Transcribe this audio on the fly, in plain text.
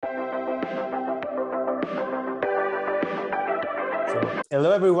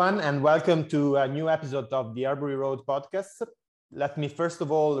Hello, everyone, and welcome to a new episode of the Arbory Road podcast. Let me first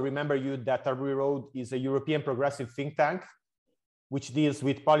of all remember you that Arbory Road is a European progressive think tank, which deals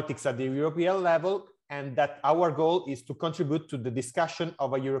with politics at the European level, and that our goal is to contribute to the discussion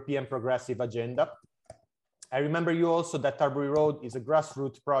of a European progressive agenda. I remember you also that Arbory Road is a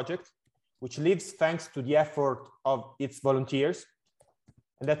grassroots project, which lives thanks to the effort of its volunteers,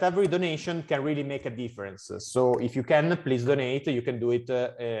 and that every donation can really make a difference. So if you can, please donate. You can do it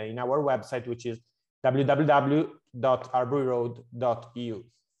in our website, which is www.arboryroad.eu.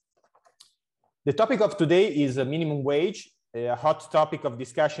 The topic of today is a minimum wage, a hot topic of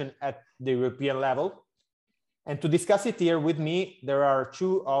discussion at the European level. And to discuss it here with me, there are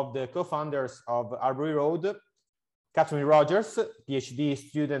two of the co-founders of Arbory Road, Catherine Rogers, PhD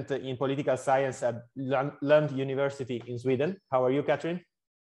student in political science at Lund University in Sweden. How are you, Catherine?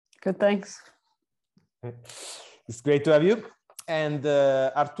 Good, thanks. It's great to have you. And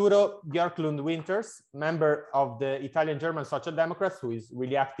Arturo Björklund Winters, member of the Italian-German Social Democrats, who is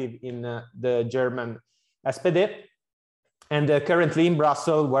really active in the German SPD, and currently in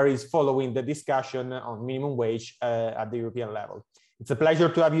Brussels, where he's following the discussion on minimum wage at the European level. It's a pleasure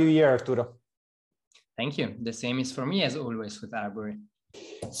to have you here, Arturo. Thank you. The same is for me, as always, with Arbory.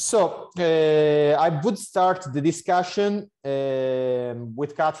 So I would start the discussion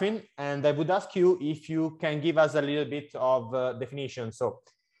with Catherine, and I would ask you if you can give us a little bit of definition. So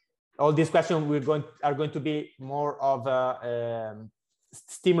all these questions are going to be more of a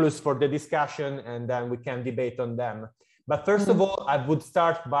stimulus for the discussion, and then we can debate on them. But first of all, I would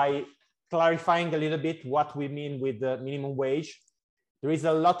start by clarifying a little bit what we mean with the minimum wage. There is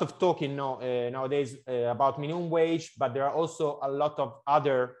a lot of talking nowadays about minimum wage, but there are also a lot of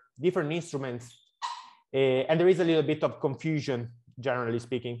other different instruments. And there is a little bit of confusion, generally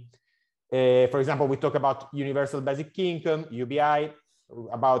speaking. For example, we talk about universal basic income, UBI,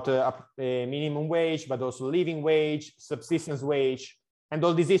 about a minimum wage, but also living wage, subsistence wage. And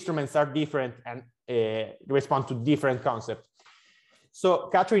all these instruments are different and respond to different concepts. So,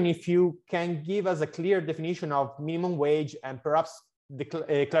 Catherine, if you can give us a clear definition of minimum wage and perhaps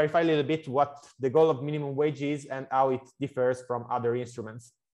clarify a little bit what the goal of minimum wage is and how it differs from other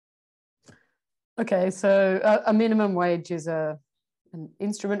instruments. Okay, so a minimum wage is an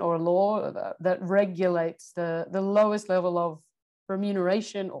instrument or a law that regulates the lowest level of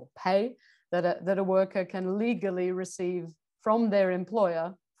remuneration or pay that a worker can legally receive from their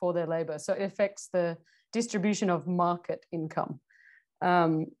employer for their labor. So it affects the distribution of market income.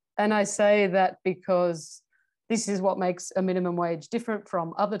 And I say that because this is what makes a minimum wage different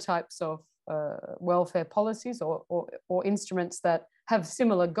from other types of welfare policies or instruments that have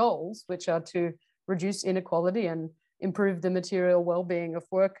similar goals, which are to reduce inequality and improve the material well-being of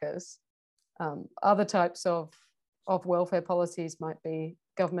workers. Other types of welfare policies might be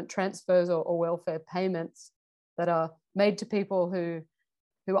government transfers or welfare payments that are made to people who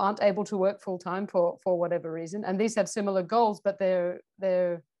aren't able to work full-time for whatever reason. And these have similar goals, but they're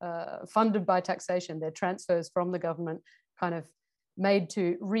funded by taxation. They're transfers from the government kind of made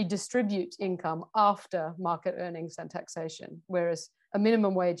to redistribute income after market earnings and taxation, whereas a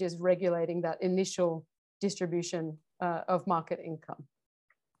minimum wage is regulating that initial distribution of market income.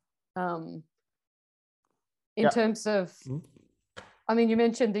 In terms of, I mean, you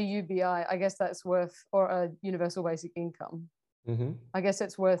mentioned the UBI, I guess that's worth, or a universal basic income. Mm-hmm. I guess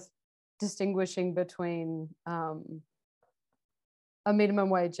it's worth distinguishing between a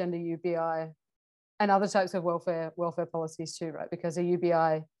minimum wage and a UBI and other types of welfare policies too, right? Because a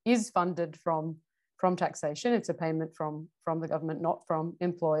UBI is funded from taxation. It's a payment from the government, not from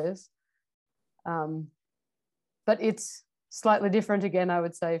employers. But it's slightly different again, I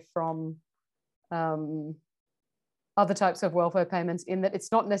would say, from other types of welfare payments in that it's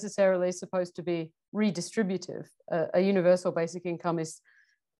not necessarily supposed to be redistributive. A universal basic income is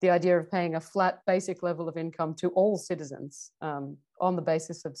the idea of paying a flat basic level of income to all citizens on the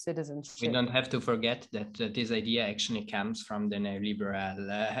basis of citizenship. We don't have to forget that this idea actually comes from the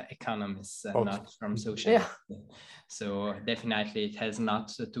neoliberal economists and not from socialists. Yeah. So definitely it has not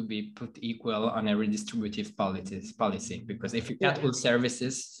to be put equal on a redistributive policy, because if you cut all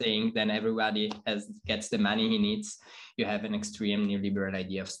services, saying then everybody gets the money he needs, you have an extreme neoliberal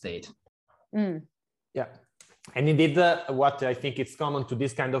idea of state. Yeah. And indeed, what I think is common to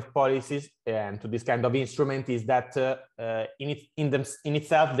this kind of policies and to this kind of instrument is that in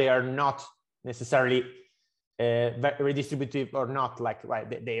itself, they are not necessarily redistributive or not, like, right,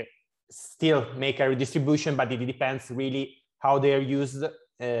 they still make a redistribution, but it depends really how they are used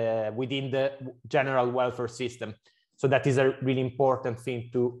within the general welfare system. So that is a really important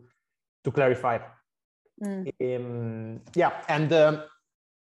thing to clarify. Yeah, and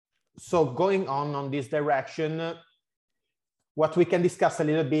So going on this direction, what we can discuss a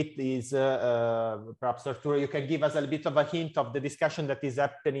little bit is perhaps Arturo, you can give us a bit of a hint of the discussion that is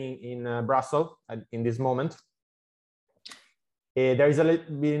happening in Brussels in this moment. There is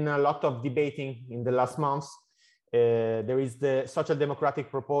been a lot of debating in the last months. There is the social democratic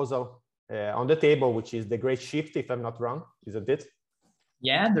proposal on the table, which is the Great Shift, if I'm not wrong, isn't it?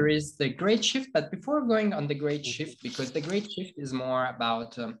 Yeah, there is the Great Shift, but before going on the Great Shift, because the Great Shift is more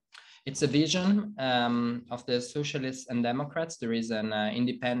about, it's a vision of the Socialists and Democrats. There is an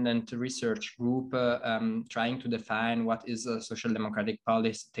independent research group trying to define what is a social democratic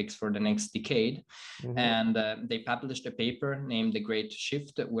politics for the next decade. Mm-hmm. And they published a paper named The Great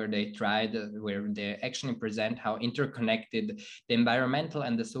Shift, where they actually present how interconnected the environmental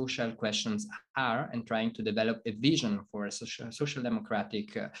and the social questions are, and trying to develop a vision for a social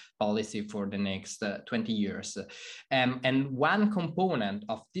democratic policy for the next 20 years. And one component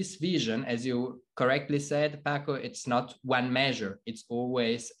of this vision, as you correctly said, Paco, it's not one measure, it's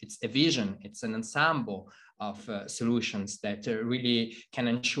a vision, it's an ensemble of solutions that really can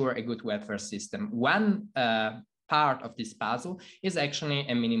ensure a good welfare system. One part of this puzzle is actually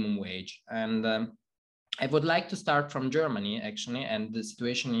a minimum wage. And I would like to start from Germany, actually, and the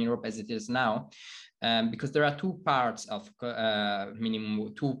situation in Europe as it is now, because there are two parts of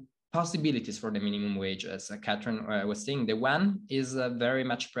two possibilities for the minimum wage, as Catherine was saying. The one is very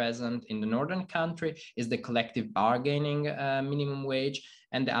much present in the northern country, is the collective bargaining minimum wage,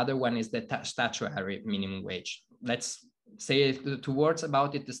 and the other one is the statutory minimum wage. Let's say two words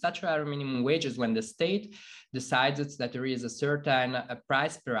about it. The statutory minimum wage is when the state decides that there is a certain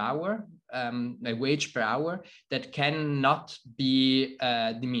price per hour, a wage per hour, that cannot be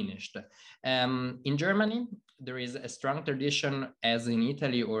diminished. In Germany, there is a strong tradition, as in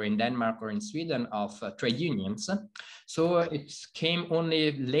Italy or in Denmark or in Sweden, of trade unions. So it came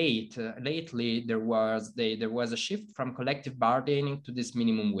only late. Lately, there was a shift from collective bargaining to this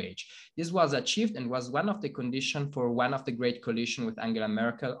minimum wage. This was achieved and was one of the conditions for one of the great coalition with Angela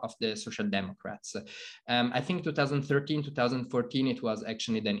Merkel of the Social Democrats. I think 2013, 2014, it was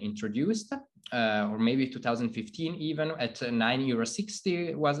actually then introduced. Or maybe 2015 even, at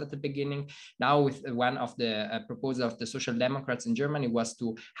 €9.60 was at the beginning. Now with one of the proposals of the Social Democrats in Germany was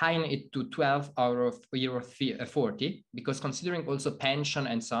to heighten it to €12.40, because considering also pension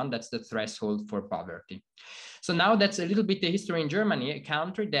and so on, that's the threshold for poverty. So now that's a little bit the history in Germany, a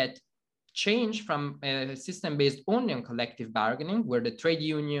country that changed from a system based only on collective bargaining, where the trade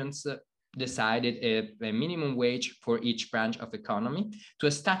unions decided a minimum wage for each branch of economy, to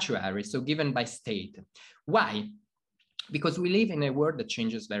a statutory, so given by state. Why? Because we live in a world that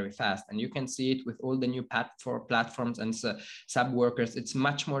changes very fast, and you can see it with all the new platforms and sub-workers. It's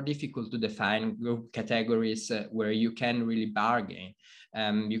much more difficult to define group categories where you can really bargain.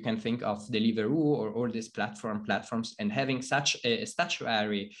 You can think of Deliveroo or all these platforms, and having such a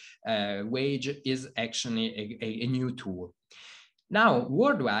statutory wage is actually a new tool. Now,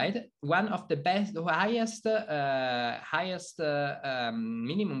 worldwide, one of the highest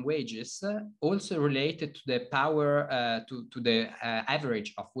minimum wages, also related to the power, to the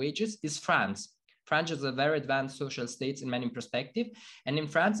average of wages, is France. France is a very advanced social state in many perspectives. And in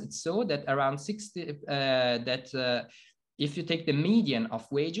France, it's so that around 60, if you take the median of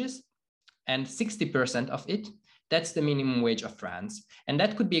wages and 60% of it, that's the minimum wage of France. And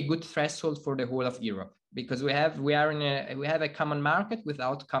that could be a good threshold for the whole of Europe, because we have a common market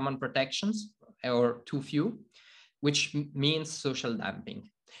without common protections, or too few, which means social dumping.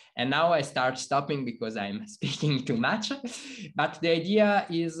 And now I start stopping because I'm speaking too much. But the idea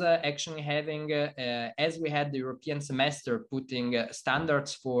is actually having, as we had the European semester, putting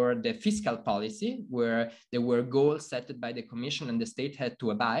standards for the fiscal policy, where there were goals set by the Commission and the state had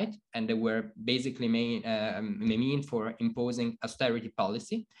to abide, and they were basically mean for imposing austerity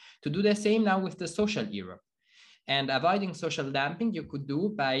policy. To do the same now with the social Europe. And avoiding social dumping, you could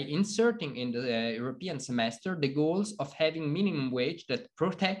do by inserting in the European semester the goals of having minimum wage that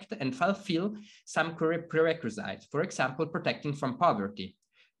protect and fulfill some prerequisites. For example, protecting from poverty,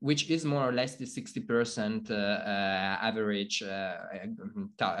 which is more or less the 60% average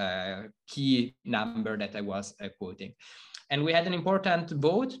key number that I was quoting. And we had an important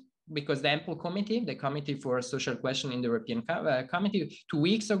vote, because the Ample Committee, the Committee for Social Question in the European Committee, 2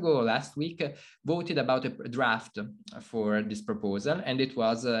 weeks ago, last week, voted about a draft for this proposal, and it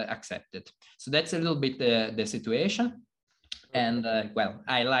was accepted. So that's a little bit the situation. And well,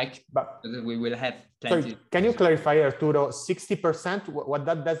 I like, but we will have plenty. So can you clarify, Arturo, 60%, what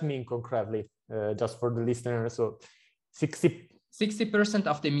that does mean concretely, just for the listener? So 60 60%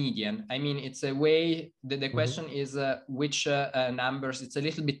 of the median. I mean, it's a way, the question is which numbers, it's a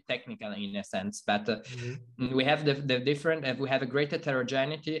little bit technical in a sense, but we have the different, we have a great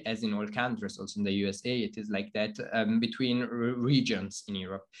heterogeneity, as in all countries, also in the USA, it is like that, between regions in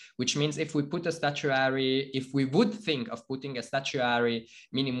Europe, which means if we put a statutory, if we would think of putting a statutory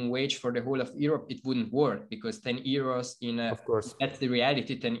minimum wage for the whole of Europe, it wouldn't work, because 10 euros in, of course, that's the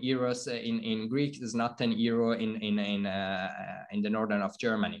reality, 10 euros in Greek is not 10 euro in the northern of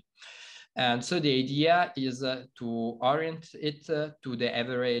Germany. And so the idea is to orient it to the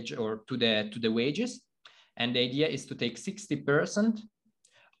average or to the wages. And the idea is to take 60%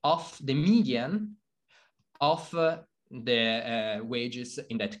 of the median of the wages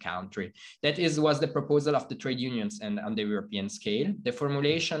in that country. That was the proposal of the trade unions and on the European scale. The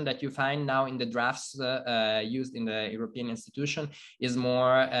formulation that you find now in the drafts used in the European institution is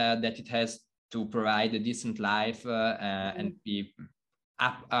more that it has to provide a decent life and be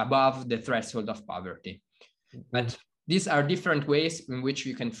up above the threshold of poverty. But these are different ways in which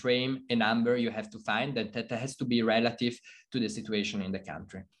you can frame a number you have to find that has to be relative to the situation in the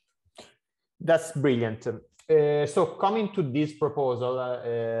country. That's brilliant. So coming to this proposal,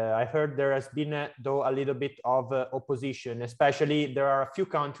 I heard there has been, though, a little bit of opposition, especially there are a few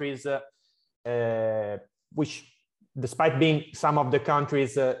countries which, despite being some of the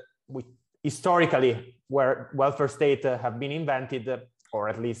countries which historically where welfare state have been invented, or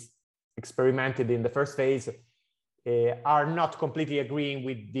at least experimented in the first phase, are not completely agreeing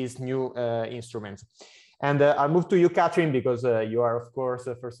with these new instruments. And I'll move to you, Katrin, because you are, of course,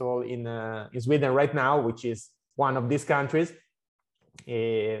 first of all, in Sweden right now, which is one of these countries,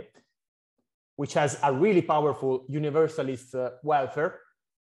 which has a really powerful universalist welfare,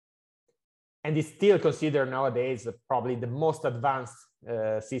 and is still considered nowadays probably the most advanced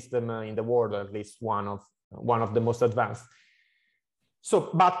system in the world, or at least one of the most advanced.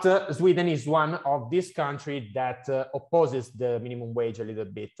 So, but Sweden is one of these countries that opposes the minimum wage a little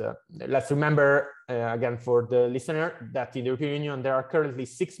bit. Let's remember, again, for the listener, that in the European Union, there are currently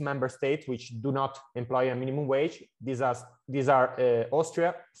 6 member states which do not employ a minimum wage. These are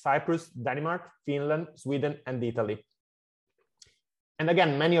Austria, Cyprus, Denmark, Finland, Sweden, and Italy. And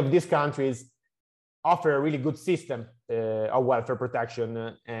again, many of these countries offer a really good system of welfare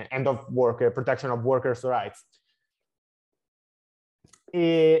protection and of protection of workers' rights.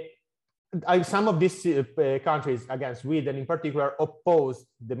 Some of these countries, again, Sweden in particular, oppose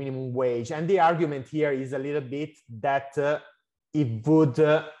the minimum wage. And the argument here is a little bit that it would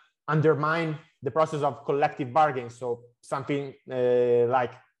undermine the process of collective bargaining. So something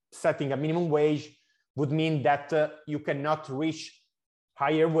like setting a minimum wage would mean that you cannot reach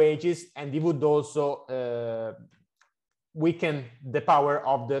higher wages, and it would also weaken the power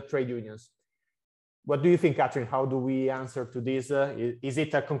of the trade unions. What do you think, Katrin? How do we answer to this? Is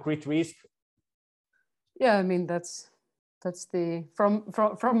it a concrete risk? Yeah, I mean, that's the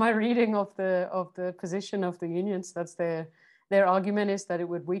from my reading of the position of the unions, that's their argument is that it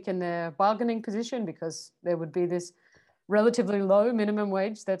would weaken their bargaining position, because there would be this relatively low minimum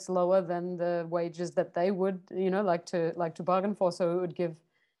wage that's lower than the wages that they would, like to bargain for. So it would give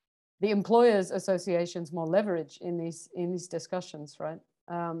the employers' associations more leverage in these discussions, right?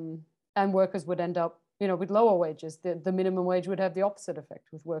 And workers would end up, with lower wages. The minimum wage would have the opposite effect,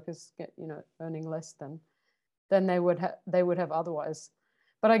 with workers earning less than they would have otherwise.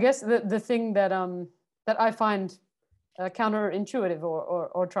 But I guess the thing that I find counterintuitive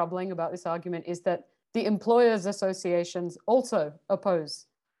or troubling about this argument is that the employers' associations also oppose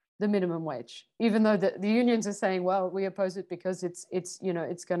the minimum wage, even though the unions are saying, well, we oppose it because it's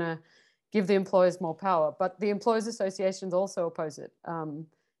going to give the employers more power. But the employers' associations also oppose it.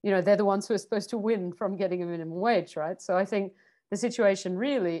 They're the ones who are supposed to win from getting a minimum wage, right? So I think the situation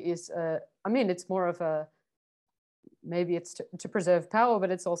really is, it's more of a, maybe it's to preserve power,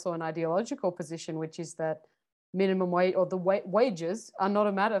 but it's also an ideological position, which is that minimum wage or the wages are not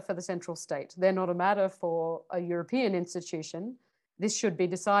a matter for the central state. They're not a matter for a European institution. This should be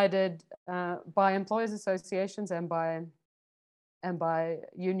decided by employers' associations and by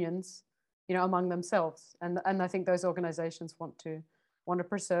unions, among themselves. And I think those organizations want to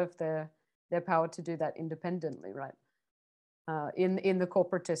preserve their power to do that independently, right? In the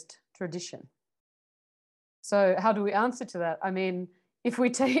corporatist tradition. So how do we answer to that? I mean, if we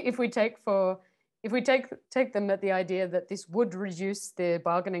take them at the idea that this would reduce the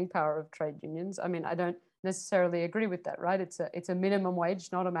bargaining power of trade unions, I mean, I don't necessarily agree with that, right? It's a minimum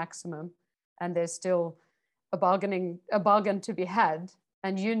wage, not a maximum, and there's still a bargain to be had,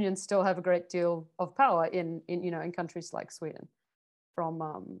 and unions still have a great deal of power in countries like Sweden, from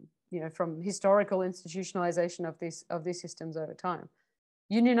from historical institutionalization of these systems over time.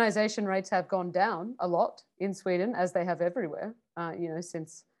 Unionization rates have gone down a lot in Sweden, as they have everywhere,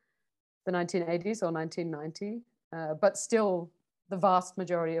 since the 1980s or 1990. But still, the vast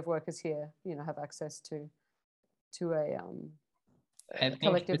majority of workers here, have access to a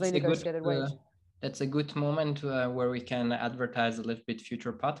collectively negotiated wage. That's a good moment where we can advertise a little bit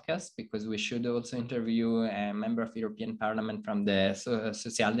future podcasts, because we should also interview a member of European Parliament from the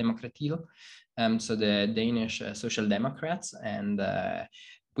Socialdemokratiet, so the Danish Social Democrats, and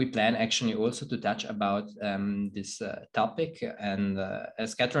we plan actually also to touch about this topic. And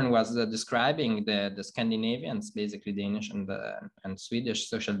as Catherine was describing, the Scandinavians, basically Danish and Swedish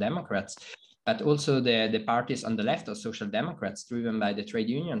Social Democrats, but also the parties on the left of Social Democrats, driven by the trade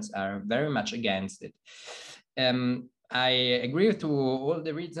unions, are very much against it. I agree to all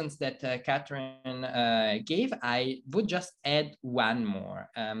the reasons that Catherine gave. I would just add one more.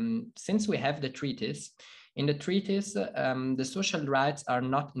 Since we have the treaties, in the treaties, the social rights are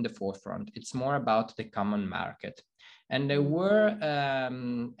not in the forefront. It's more about the common market. And there were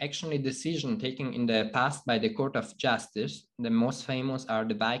actually decisions taken in the past by the Court of Justice. The most famous are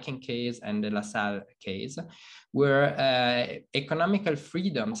the Viking case and the LaSalle case, where economical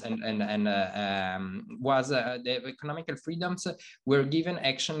freedoms the economical freedoms were given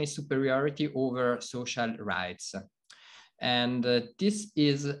actually superiority over social rights. And this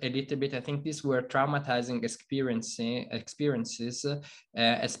is a little bit, I think these were traumatizing experiences,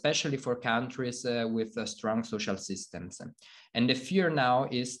 especially for countries with strong social systems. And the fear now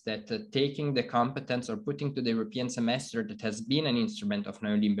is that taking the competence or putting to the European semester that has been an instrument of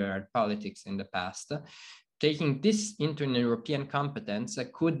neoliberal politics in the past, taking this into an European competence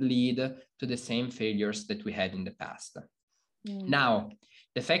could lead to the same failures that we had in the past. Now,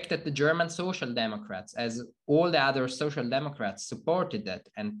 the fact that the German Social Democrats, as all the other Social Democrats, supported that,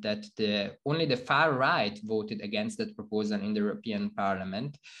 and that only the far right voted against that proposal in the European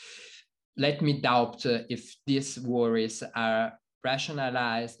Parliament, let me doubt if these worries are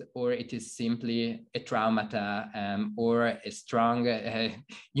rationalized, or it is simply a traumata or a strong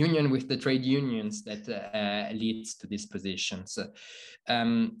union with the trade unions that leads to these positions.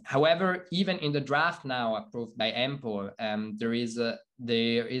 However, even in the draft now approved by EMPO, there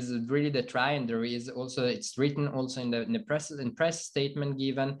is really the try, and there is also, it's written also in the press statement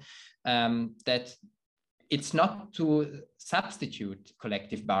given, that it's not to substitute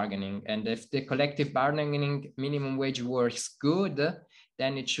collective bargaining. And if the collective bargaining minimum wage works good,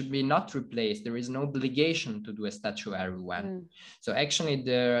 then it should be not replaced. There is no obligation to do a statutory one. So actually,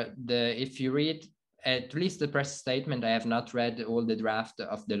 if you read at least the press statement, I have not read all the draft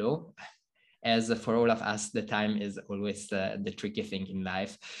of the law. As for all of us, the time is always the tricky thing in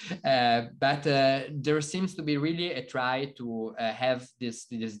life. But there seems to be really a try to have this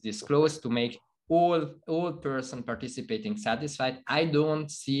clause to make all person participating satisfied. I don't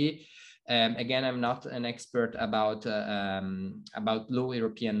see, again, I'm not an expert about law,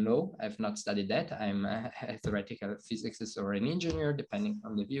 European law. I've not studied that. I'm a theoretical physicist or an engineer, depending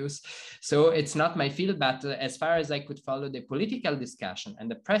on the views. So it's not my field, but as far as I could follow the political discussion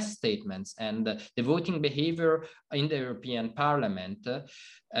and the press statements and the voting behavior in the European Parliament,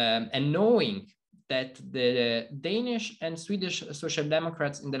 and knowing that the Danish and Swedish Social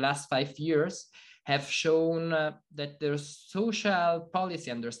Democrats in the last 5 years have shown that their social policy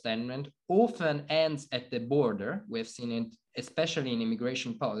understanding often ends at the border. We've seen it especially in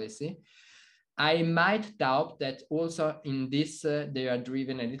immigration policy. I might doubt that also in this, they are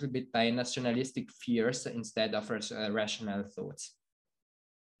driven a little bit by nationalistic fears instead of rational thoughts.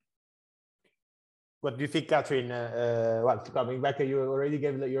 What do you think, Catherine? Well, coming back, you already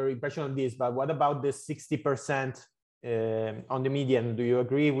gave your impression on this, but what about the 60% on the median? Do you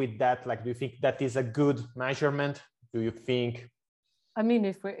agree with that? Like, do you think that is a good measurement? Do you think? I mean,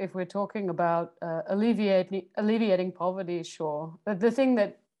 if we're talking about alleviating poverty, sure. But the thing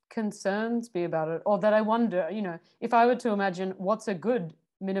that concerns me about it, or that I wonder, if I were to imagine what's a good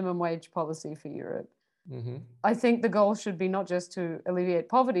minimum wage policy for Europe, I think the goal should be not just to alleviate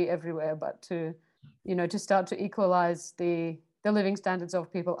poverty everywhere, but to start to equalize the living standards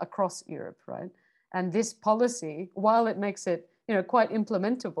of people across Europe, right? And this policy, while it makes it, quite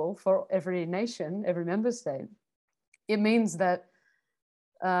implementable for every nation, every member state, it means that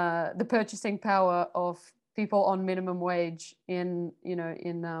the purchasing power of people on minimum wage in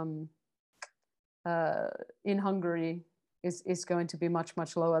Hungary is going to be much,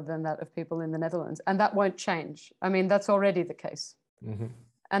 much lower than that of people in the Netherlands. And that won't change. I mean, that's already the case.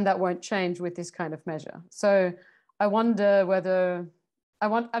 And that won't change with this kind of measure. So I wonder whether,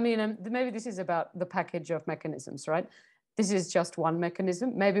 maybe this is about the package of mechanisms, right? this is just one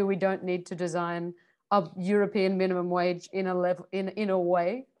mechanism. Maybe we don't need to design a European minimum wage in a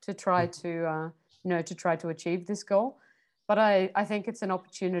way to try to to try to achieve this goal. But I think it's an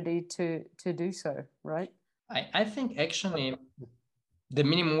opportunity to do so, right? I think actually the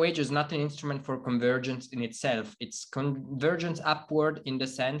minimum wage is not an instrument for convergence in itself. It's convergence upward in the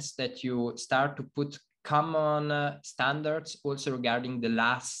sense that you start to put common standards also regarding the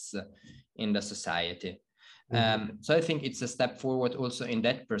lasts in the society. So I think it's a step forward also in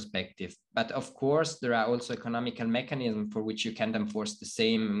that perspective. But of course, there are also economical mechanisms for which you can't enforce the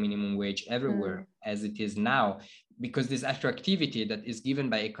same minimum wage everywhere as it is now, because this attractivity that is given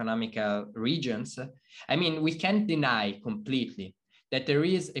by economical regions, I mean, we can't deny completely that there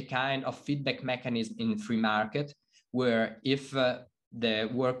is a kind of feedback mechanism in free market where if the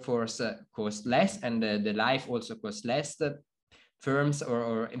workforce costs less and the life also costs less, firms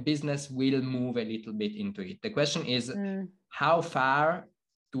or business will move a little bit into it. The question is, how far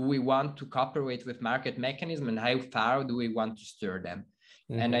do we want to cooperate with market mechanism and how far do we want to stir them?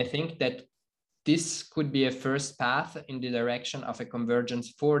 And I think that this could be a first path in the direction of a convergence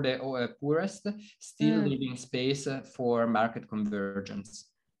for the poorest, still leaving space for market convergence.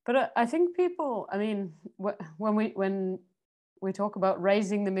 But I think people, I mean, when we talk about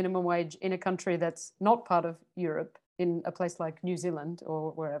raising the minimum wage in a country that's not part of Europe, in a place like New Zealand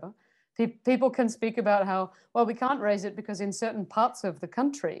or wherever, people can speak about how, well, we can't raise it because in certain parts of the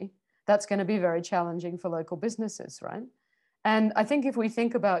country, that's going to be very challenging for local businesses, right? And I think if we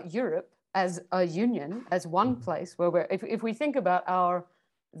think about Europe as a union, as one place where if we think about our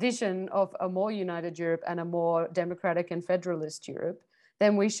vision of a more united Europe and a more democratic and federalist Europe,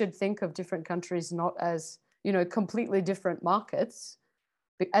 then we should think of different countries not as, completely different markets.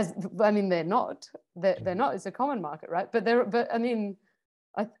 As I mean, they're not. It's a common market, right? But I mean,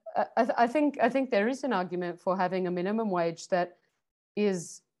 I think there is an argument for having a minimum wage that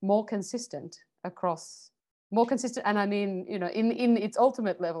is more consistent and I mean, in its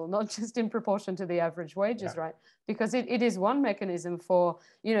ultimate level, not just in proportion to the average wages, right? Because it is one mechanism for,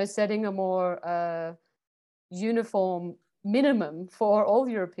 setting a more uniform minimum for all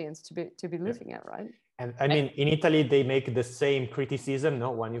Europeans to be living at, right? And I mean, in Italy, they make the same criticism, no?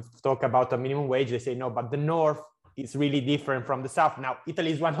 When you talk about a minimum wage, they say, no, but the North is really different from the South. Now,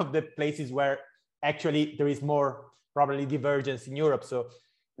 Italy is one of the places where actually there is more probably divergence in Europe. So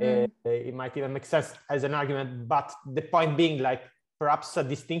it might even make sense as an argument. But the point being, like, perhaps a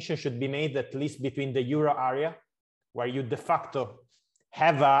distinction should be made at least between the Euro area, where you de facto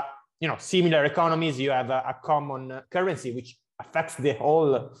have similar economies, you have a common currency, which affects the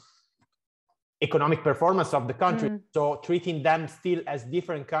whole economic performance of the country. So treating them still as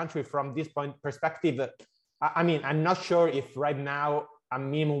different countries from this point perspective, I mean, I'm not sure if right now a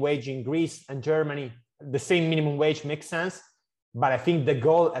minimum wage in Greece and Germany, the same minimum wage makes sense, but I think the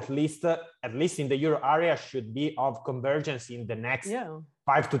goal, at least in the Euro area, should be of convergence in the next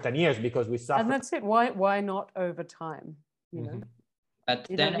 5 to 10 years, because we suffer. And that's it. Why not over time? But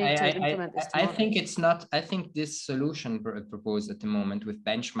then I think it's not. I think this solution proposed at the moment with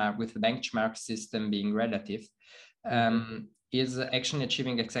the benchmark system being relative is actually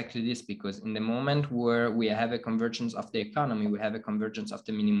achieving exactly this, because in the moment where we have a convergence of the economy, we have a convergence of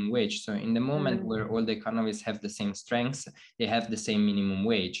the minimum wage. So in the moment where all the economies have the same strengths, they have the same minimum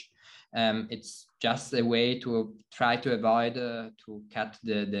wage. It's just a way to try to avoid to cut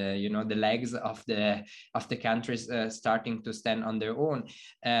the legs of the countries starting to stand on their own.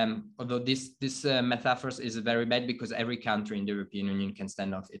 Although this metaphor is very bad, because every country in the European Union can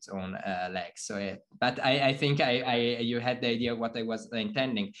stand off its own legs. So, but I think you had the idea of what I was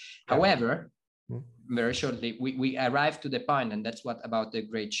intending. However, very shortly, we arrived to the point, and that's what about the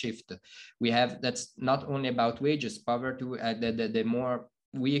great shift. That's not only about wages, poverty, the more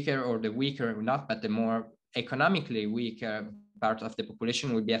weaker or the weaker not, but the more economically weaker part of the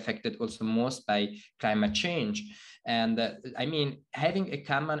population will be affected also most by climate change. And I mean, having a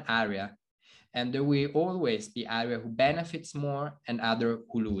common area, and there will always be area who benefits more and other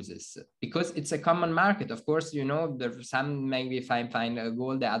who loses, because it's a common market. Of course, there some maybe find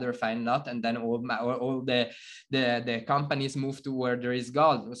gold, the other find not, and then all the companies move to where there is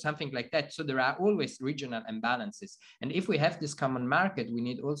gold or something like that. So there are always regional imbalances, and if we have this common market, we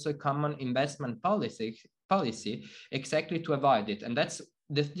need also a common investment policy exactly to avoid it. And that's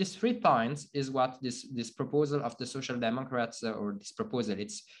these 3 points is what this proposal of the Social Democrats or this proposal,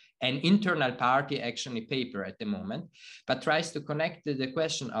 it's an internal party actually paper at the moment, but tries to connect the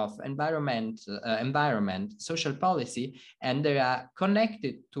question of environment, social policy, and they are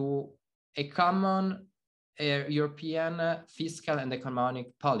connected to a common European fiscal and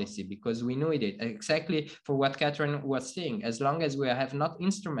economic policy, because we need it exactly for what Catherine was saying. As long as we have not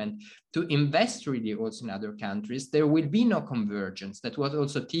instrument to invest really also in other countries, there will be no convergence. That was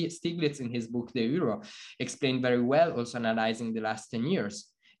also Stiglitz in his book, The Euro, explained very well, also analyzing the last 10 years.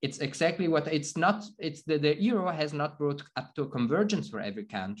 It's exactly what the euro has not brought up to a convergence for every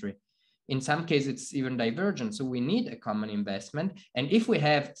country. In some cases, it's even divergent. So we need a common investment. And if we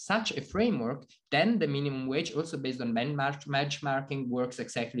have such a framework, then the minimum wage, also based on benchmarking, works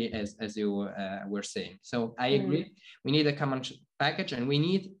exactly as you were saying. So I agree. We need a common package and we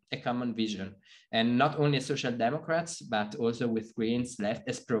need a common vision. And not only Social Democrats, but also with Greens left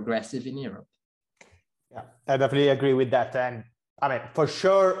as progressive in Europe. Yeah, I definitely agree with that. And I mean, for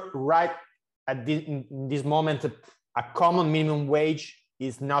sure, right at in this moment, a common minimum wage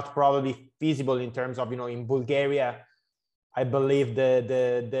is not probably feasible in terms of, in Bulgaria, I believe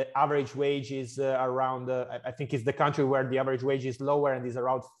the average wage is around, I think it's the country where the average wage is lower and is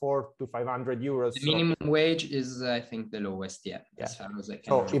around 400 to 500 euros. The minimum wage is, I think, the lowest, yeah. As far as I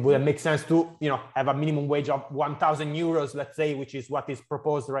can remember. It would make sense to, have a minimum wage of 1,000 euros, let's say, which is what is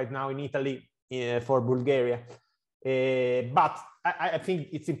proposed right now in Italy for Bulgaria. But I think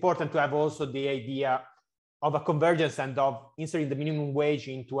it's important to have also the idea of a convergence and of inserting the minimum wage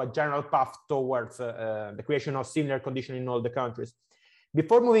into a general path towards the creation of similar conditions in all the countries.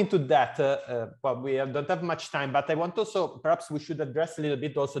 Before moving to that, well, we don't have much time, but I want also, perhaps we should address a little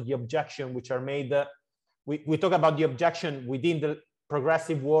bit also the objection which are made. We talk about the objection within the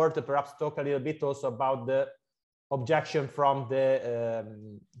progressive world, perhaps talk a little bit also about the objection from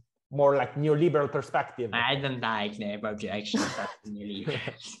the more like neoliberal perspective. I don't like the objection from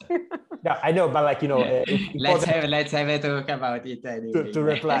neoliberals. Yeah, I know, but like, let's have a talk about it anyway. To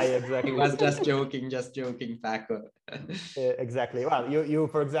reply, exactly. He was just joking, Paco. Exactly. Well, you,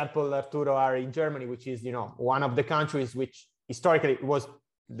 for example, Arturo, are in Germany, which is, one of the countries which historically was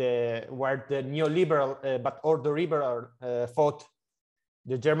where the neoliberal, but ordoliberal thought,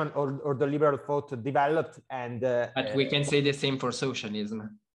 the German ordoliberal thought developed, and. But we can say the same for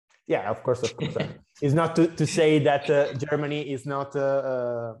socialism. Yeah, of course. It's not to say that Germany is not,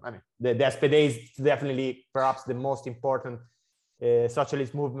 I mean, the SPD is definitely perhaps the most important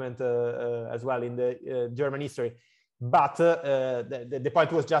socialist movement as well in the German history. But the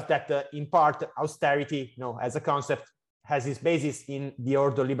point was just that in part, austerity, as a concept, has its basis in the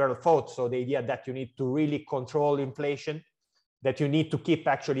ordoliberal thought. So the idea that you need to really control inflation, that you need to keep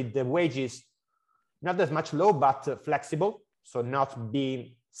actually the wages not as much low, but flexible. So not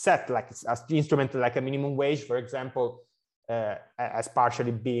being set like as the instrument like a minimum wage, for example, has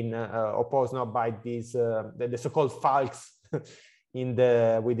partially been opposed now by these the so-called Falks within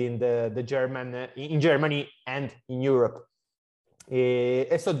the German in Germany and in Europe.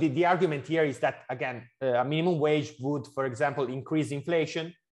 And so the argument here is that again a minimum wage would, for example, increase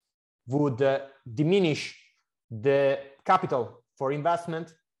inflation, would diminish the capital for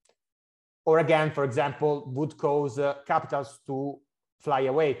investment, or again, for example, would cause capitals to fly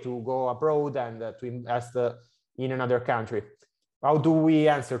away, to go abroad and to invest in another country. How do we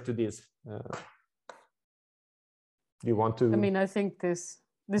answer to this? Do you want to? I mean, I think this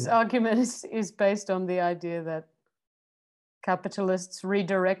argument is based on the idea that capitalists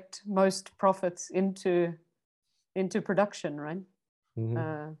redirect most profits into production, right?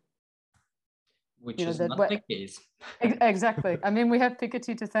 Mm-hmm. Which is not the case. Exactly. I mean, we have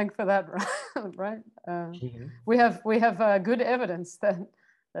Piketty to thank for that, right? Mm-hmm. We have good evidence that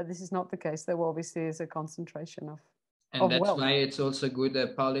this is not the case. That what we see is a concentration of that's wealth. why it's also good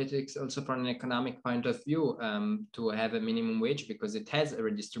politics, also from an economic point of view, to have a minimum wage, because it has a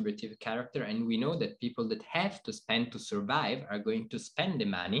redistributive character, and we know that people that have to spend to survive are going to spend the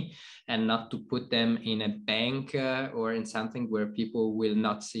money and not to put them in a bank or in something where people will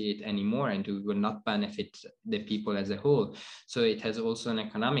not see it anymore and it will not benefit the people as a whole. So it has also an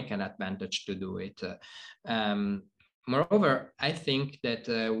economical advantage to do it. Moreover, I think that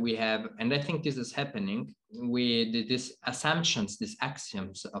we have, and I think this is happening, these assumptions, these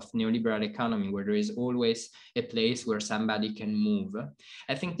axioms of neoliberal economy, where there is always a place where somebody can move.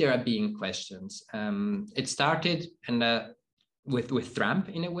 I think there are being questions. It started with Trump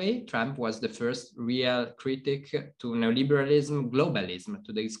in a way. Trump was the first real critic to neoliberalism, globalism,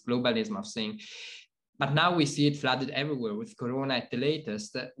 to this globalism of saying, but now we see it flooded everywhere with Corona at the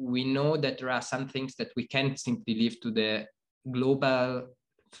latest. We know that there are some things that we can't simply leave to the global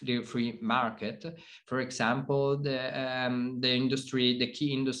free market. For example, the industry, the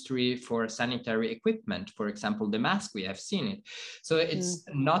key industry for sanitary equipment, for example, the mask, we have seen it. So it's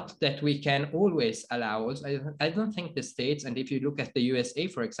not that we can always allow. I don't think the states, and if you look at the USA,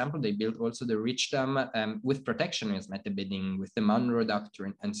 for example, they built also the richdom with protectionism at the beginning, with the Monroe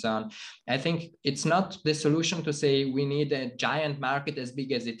Doctrine and so on. I think it's not the solution to say we need a giant market as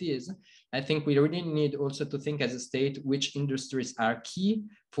big as it is. I think we really need also to think as a state which industries are key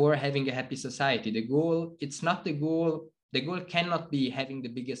for having a happy society. The goal, it's not the goal. The goal cannot be having the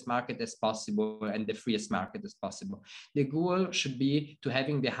biggest market as possible and the freest market as possible. The goal should be to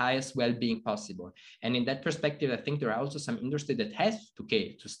having the highest well-being possible. And in that perspective, I think there are also some industry that has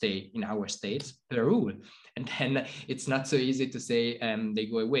to stay in our states, the rule. And then it's not so easy to say they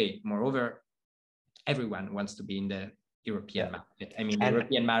go away. Moreover, everyone wants to be in the European market. I mean, the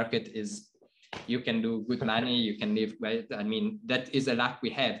European market is, you can do good money, you can live well. I mean, that is a luck we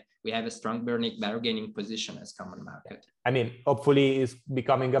have. We have a strong bargaining position as common market. I mean, hopefully it's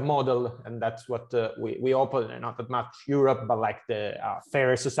becoming a model, and that's what we open, not that much Europe, but like the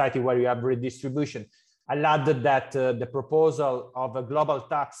fairer society where you have redistribution. I'll add that the proposal of a global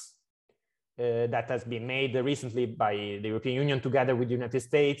tax that has been made recently by the European Union together with the United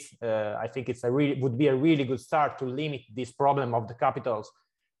States, I think it's would be a really good start to limit this problem of the capitals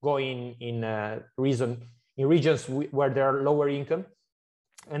going in regions where there are lower income.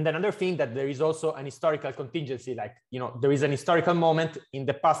 And another thing, that there is also an historical contingency, like, you know, there is an historical moment in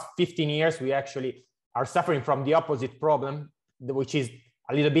the past 15 years, we actually are suffering from the opposite problem, which is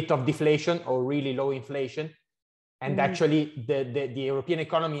a little bit of deflation or really low inflation. And actually the European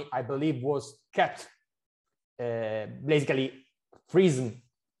economy, I believe, was kept basically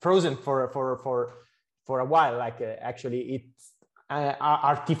frozen for a while. Like actually it's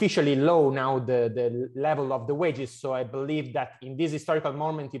artificially low now, the level of the wages. So I believe that in this historical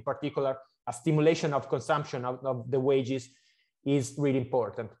moment in particular, a stimulation of consumption of the wages is really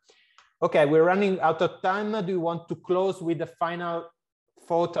important. Okay, we're running out of time. Do you want to close with the final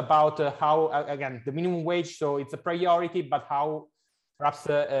thought about how, again, the minimum wage? So it's a priority, but how, perhaps,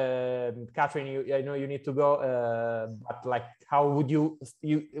 Catherine, I know you need to go, but like, how would you,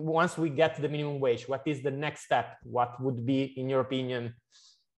 once we get the minimum wage, what is the next step? What would be, in your opinion?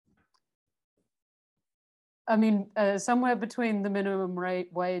 I mean, somewhere between the minimum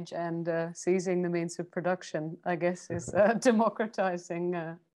wage and seizing the means of production, I guess, is democratizing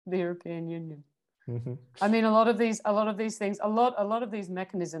the European Union. I mean, a lot of these things, a lot of these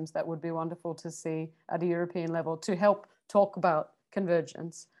mechanisms that would be wonderful to see at a European level to help talk about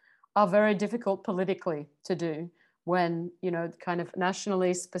convergence are very difficult politically to do when, you know, kind of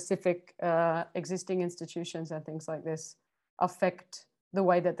nationally specific existing institutions and things like this affect the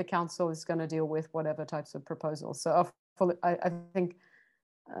way that the council is going to deal with whatever types of proposals. So I think,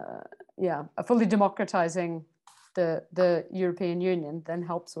 fully democratizing the European Union then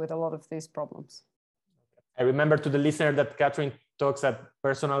helps with a lot of these problems. I remember to the listener that Catherine talks at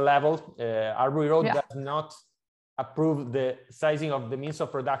personal level. Arbery Road does not approve the sizing of the means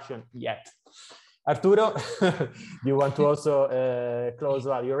of production yet. Arturo, do you want to also close?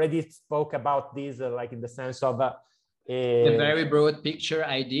 Well, you already spoke about this, like in the sense of the very broad picture.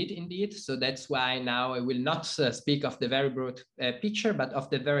 I did indeed. So that's why now I will not speak of the very broad picture, but of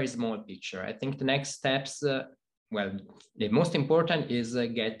the very small picture. I think the next steps, well, the most important is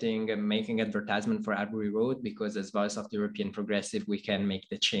making advertisement for Arbery Road, because as voice of the European progressive, we can make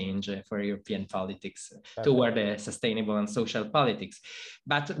the change for European politics toward the sustainable and social politics.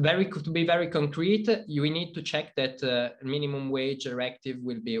 But to be very concrete, we need to check that minimum wage directive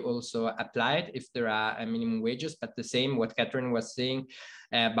will be also applied if there are minimum wages. But the same, what Catherine was saying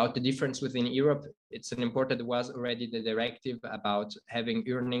about the difference within Europe, it's an important, there was already the directive about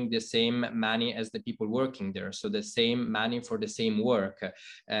earning the same money as the people working there. So the same money for the same work.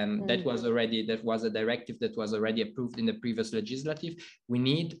 That was a directive that was already approved in the previous legislative. We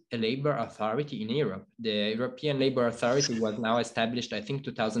need a labor authority in Europe. The European Labor Authority was now established, I think,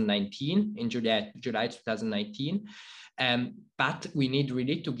 2019, in July 2019. But we need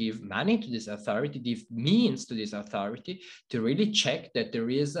really to give money to this authority, give means to this authority to really check that there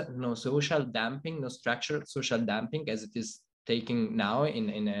is no social dumping, no structural social dumping as it is taking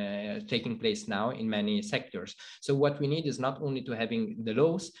place now in many sectors. So what we need is not only to having the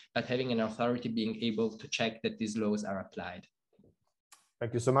laws, but having an authority being able to check that these laws are applied.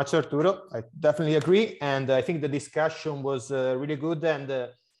 Thank you so much, Arturo. I definitely agree. And I think the discussion was really good, and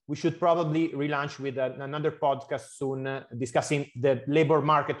we should probably relaunch with another podcast soon, discussing the labor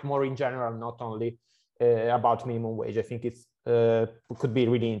market more in general, not only about minimum wage. I think it could be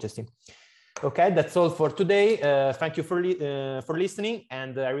really interesting. Okay, that's all for today. Thank you for listening.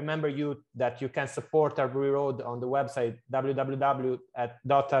 And I remember you that you can support Arbury Road on the website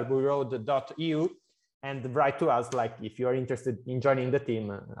www.arburyroad.eu and write to us, like if you are interested in joining the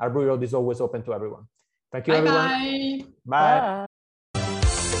team. Arbury Road is always open to everyone. Thank you, everyone. Bye. Bye. Bye.